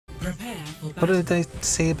What did I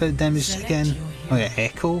say about damage again? Oh yeah,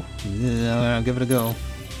 Echo? Yeah, I'll give it a go.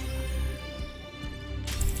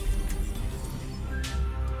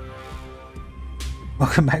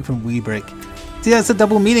 Welcome back from wee break. See, that's a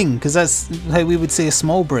double meaning, because that's how we would say a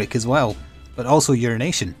small break as well, but also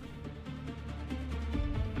urination.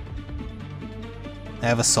 I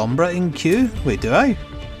have a Sombra in queue? Wait, do I?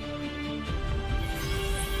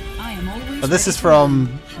 Oh, this is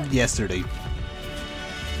from yesterday.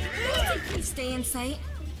 Stay in sight,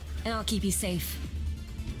 and I'll keep you safe.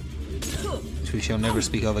 Which we shall never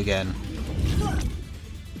speak of again.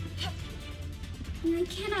 I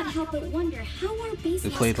cannot help but wonder how our base. We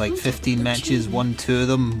played like 15 matches, won 2 of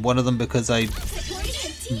them. One of them because I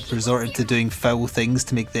resorted to doing foul things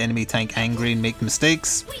to make the enemy tank angry and make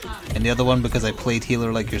mistakes. And the other one because I played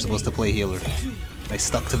healer like you're supposed to play healer. I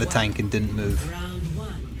stuck to the tank and didn't move.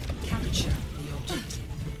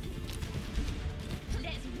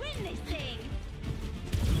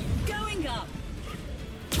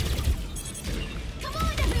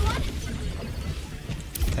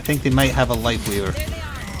 I think they might have a light weaver.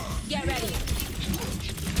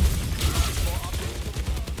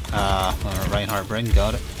 Reinhardt Bring,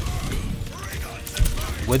 got it.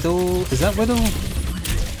 Widow, is that Widow?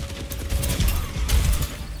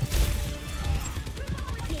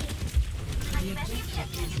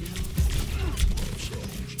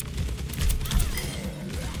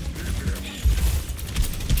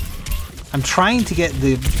 I'm trying to get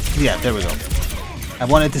the... yeah, there we go. I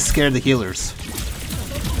wanted to scare the healers.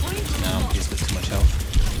 No, he's got too much health.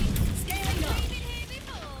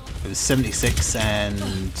 It was 76 and...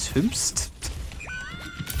 Hoomst?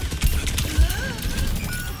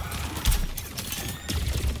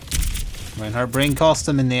 Reinhardt Brain cost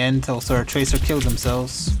him in the end, also our Tracer killed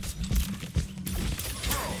themselves.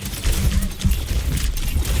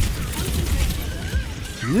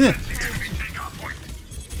 Yeah.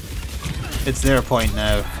 It's their point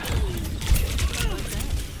now.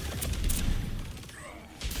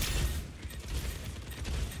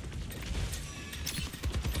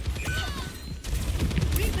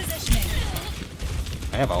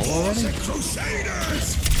 I have all already?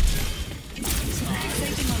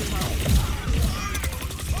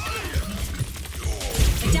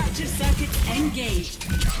 Adaptive circuits engaged.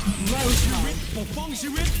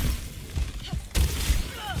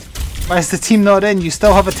 Why is the team not in? You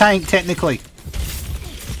still have a tank, technically.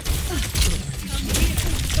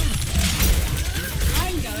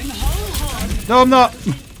 I'm going whole hog. No, I'm not.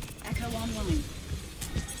 Echo online.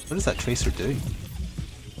 What is that Tracer doing?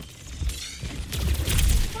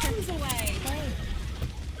 Guns away.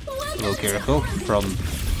 Hello, Kiriko from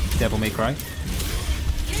Devil May Cry.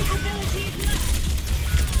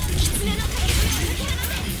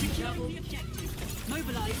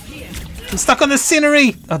 I'm stuck on the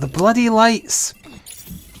scenery! Oh, the bloody lights!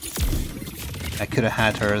 I could have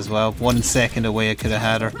had her as well. 1 second away, I could have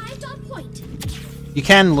had her. You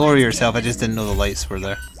can lower yourself, I just didn't know the lights were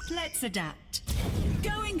there. Let's adapt.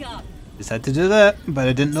 Going up. Just had to do that, but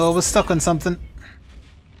I didn't know I was stuck on something.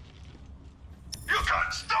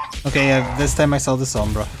 Okay, yeah, this time I saw the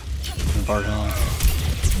Sombra.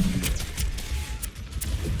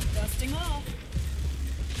 Dusting off.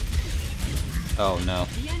 Oh no.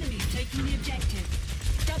 The enemy's taking the objective.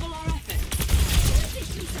 Double our effort.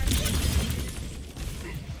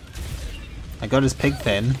 I got his pig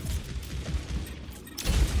pen.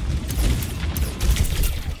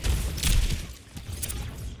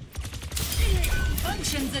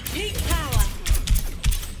 Functions at peak power.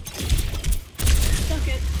 Stuck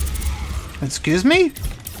it. Excuse me?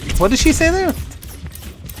 What did she say there?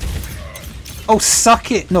 Oh, suck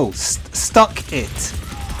it. No, stuck it.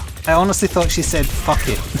 I honestly thought she said fuck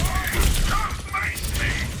it.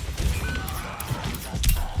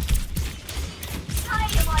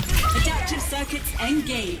 Adaptive circuits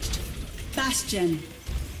engaged. Bastion.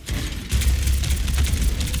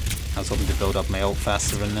 I was hoping to build up my ult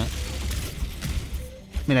faster than that.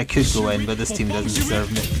 I mean, I could go in, but this team doesn't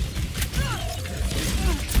deserve me.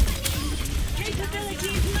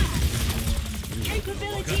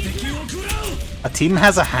 A team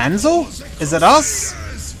has a Hanzo? Is it us?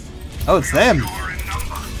 Oh, it's them.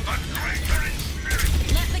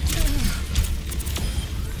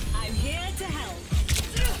 I'm here to help.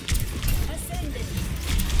 Ascended.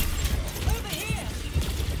 Over here.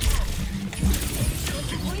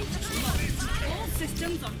 All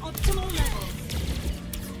systems on optimal levels.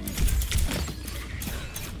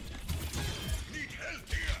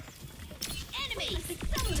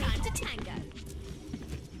 Time to tango.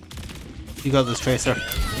 You got this, Tracer.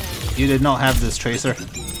 You did not have this, Tracer.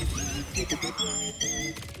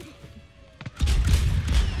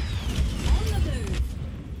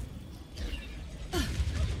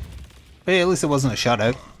 But hey, at least it wasn't a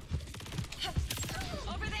shutout.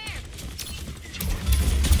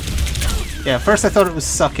 Yeah, at first I thought it was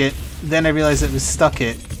suck it, then I realized it was stuck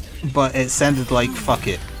it, but it sounded like fuck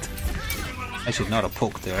it. I should not have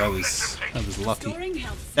poked there, I was lucky.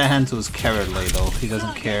 That Hanzo was cowardly though, he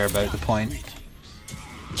doesn't care about the point.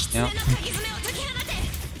 Yeah.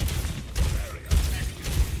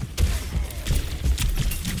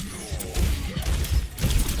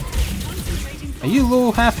 Are you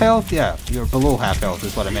low half health? Yeah, you're below half health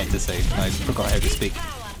is what I meant to say. I forgot how to speak.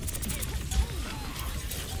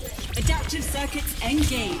 Adaptive circuits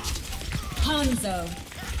engaged. Hanzo.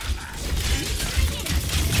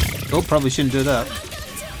 Oh, probably shouldn't do that.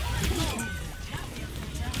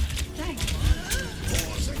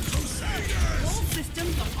 All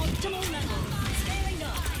systems on optimal level. Scaling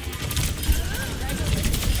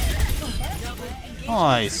up.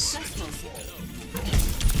 Nice.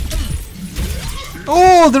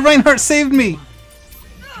 Oh, the Reinhardt saved me!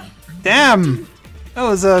 Damn! That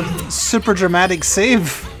was a super dramatic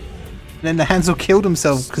save. And then the Hanzo killed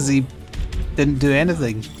himself because he didn't do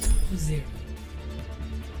anything.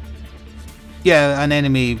 Yeah, an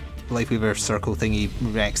enemy Lifeweaver circle thingy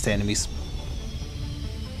reacts to enemies.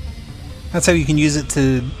 That's how you can use it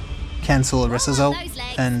to cancel Arissa's ult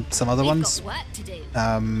and some other ones.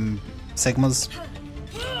 Sigma's.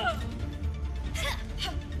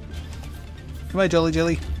 Come on, Jolly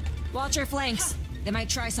Jelly. Watch your flanks. They might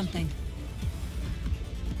try something.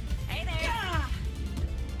 Hey there.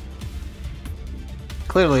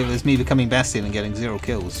 Clearly it was me becoming Bastion and getting 0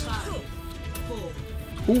 kills.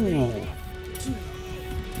 Ooh.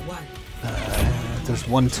 There's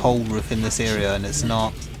one tall roof in this area and it's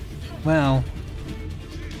not... Well...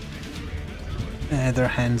 their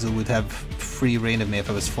Hanzo would have free reign of me if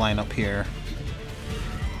I was flying up here.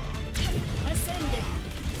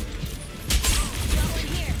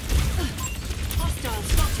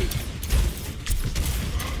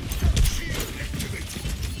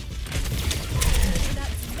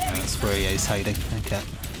 That's where he is hiding. Okay.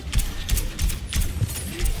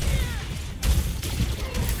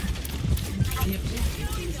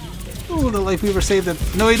 Oh, the Lifeweaver saved him.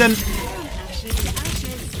 No, he didn't.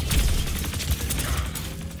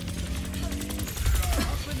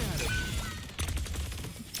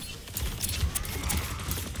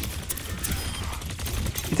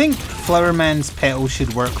 You think Flower Man's petal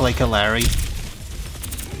should work like a Larry?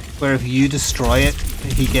 Where if you destroy it,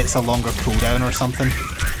 he gets a longer cooldown or something?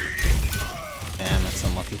 Damn, that's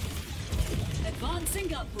unlucky.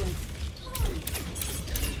 Advancing upward.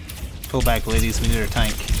 Pull back, ladies, we need our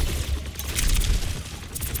tank.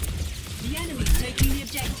 The enemy's taking the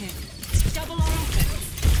objective. Double our offense.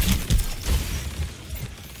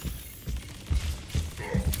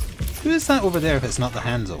 Who is that over there if it's not the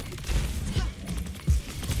Hanzo?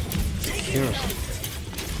 Here.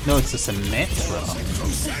 No, it's a Symmetra.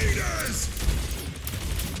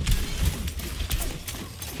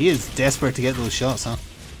 He is desperate to get those shots, huh?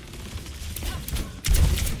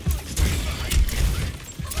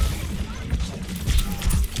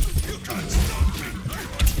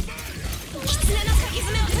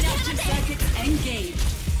 Circuits engaged.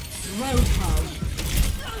 Roadhog.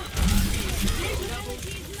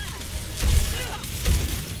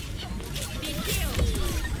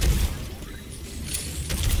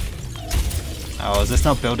 Oh, is this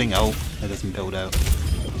not building ult? It doesn't build out.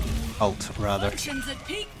 Ult, rather. Options at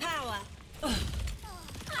peak power. I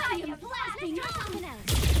am blasting off.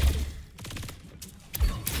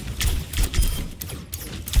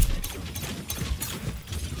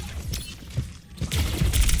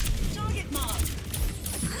 Target mark.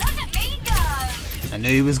 Look at me go! I knew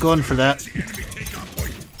he was going for that.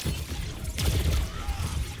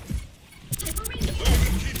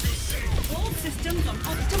 All systems on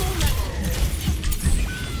optimal level.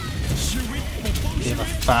 Do you have a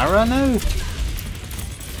Pharah now?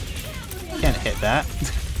 Can't hit that.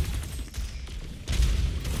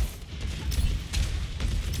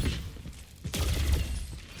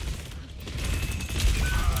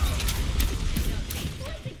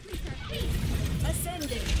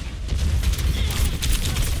 Ascending.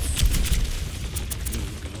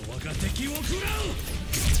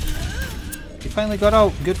 He finally got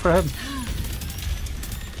out. Good for him.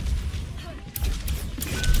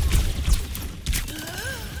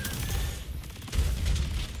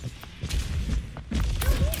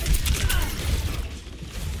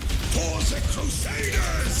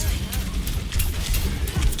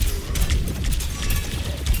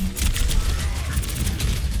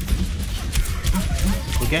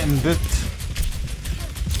 We're getting booked.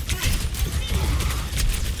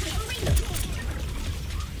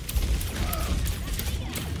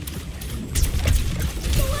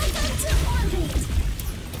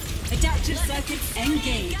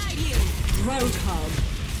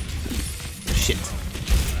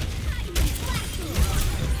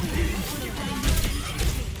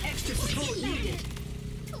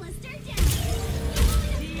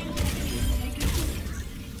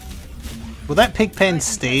 Will that pig pen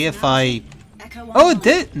stay if I... Echo Oh, it online.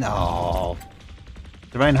 did? No.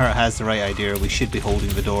 The Reinhardt has the right idea. We should be holding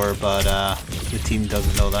the door, but the team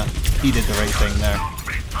doesn't know that. He did the right thing there.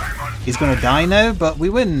 He's going to die now, but we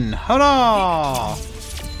win. Hurrah!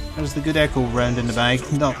 There's the good echo round in the bag.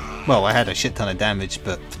 Not, well, I had a shit ton of damage,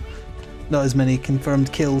 but not as many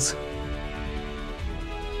confirmed kills.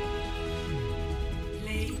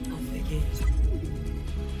 Play of the game.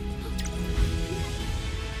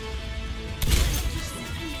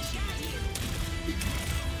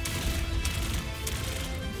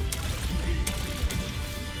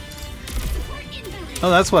 Oh,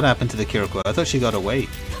 that's what happened to the Kiriko. I thought she got away.